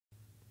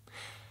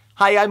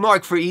Hi, I'm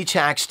Mark for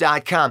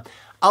eTax.com.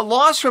 A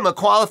loss from a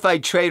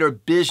qualified trade or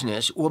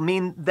business will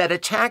mean that a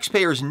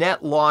taxpayer's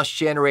net loss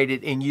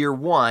generated in year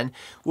one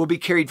will be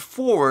carried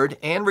forward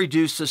and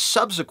reduce the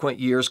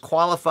subsequent year's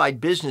qualified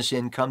business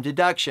income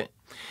deduction.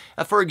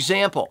 For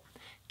example,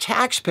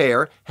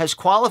 taxpayer has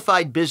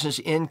qualified business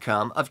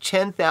income of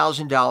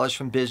 $10,000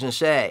 from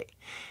business A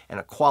and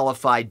a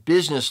qualified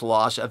business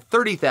loss of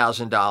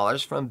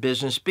 $30,000 from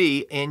business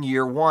B in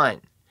year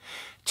one.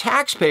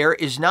 Taxpayer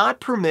is not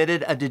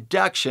permitted a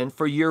deduction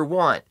for year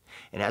one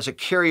and has a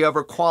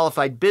carryover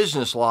qualified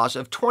business loss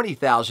of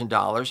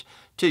 $20,000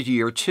 to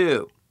year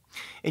two.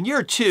 In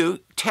year two,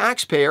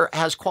 taxpayer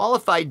has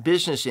qualified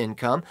business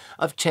income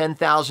of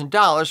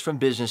 $10,000 from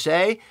business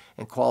A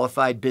and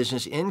qualified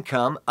business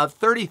income of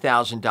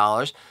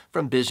 $30,000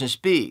 from business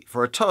B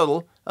for a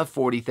total of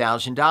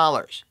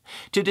 $40,000.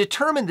 To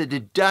determine the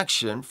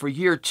deduction for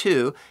year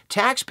two,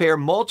 taxpayer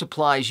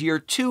multiplies year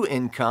two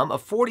income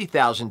of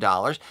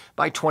 $40,000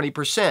 by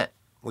 20%,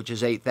 which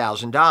is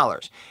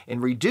 $8,000,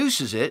 and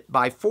reduces it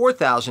by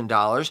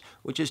 $4,000,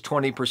 which is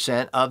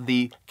 20% of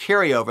the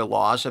carryover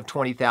loss of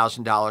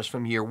 $20,000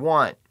 from year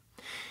one.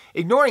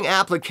 Ignoring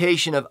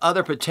application of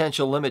other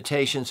potential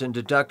limitations and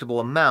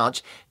deductible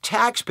amounts,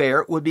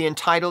 taxpayer would be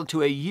entitled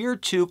to a year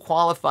two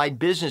qualified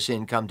business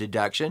income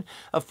deduction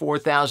of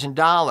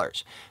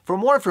 $4,000. For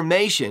more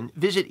information,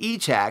 visit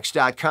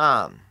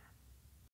eTax.com.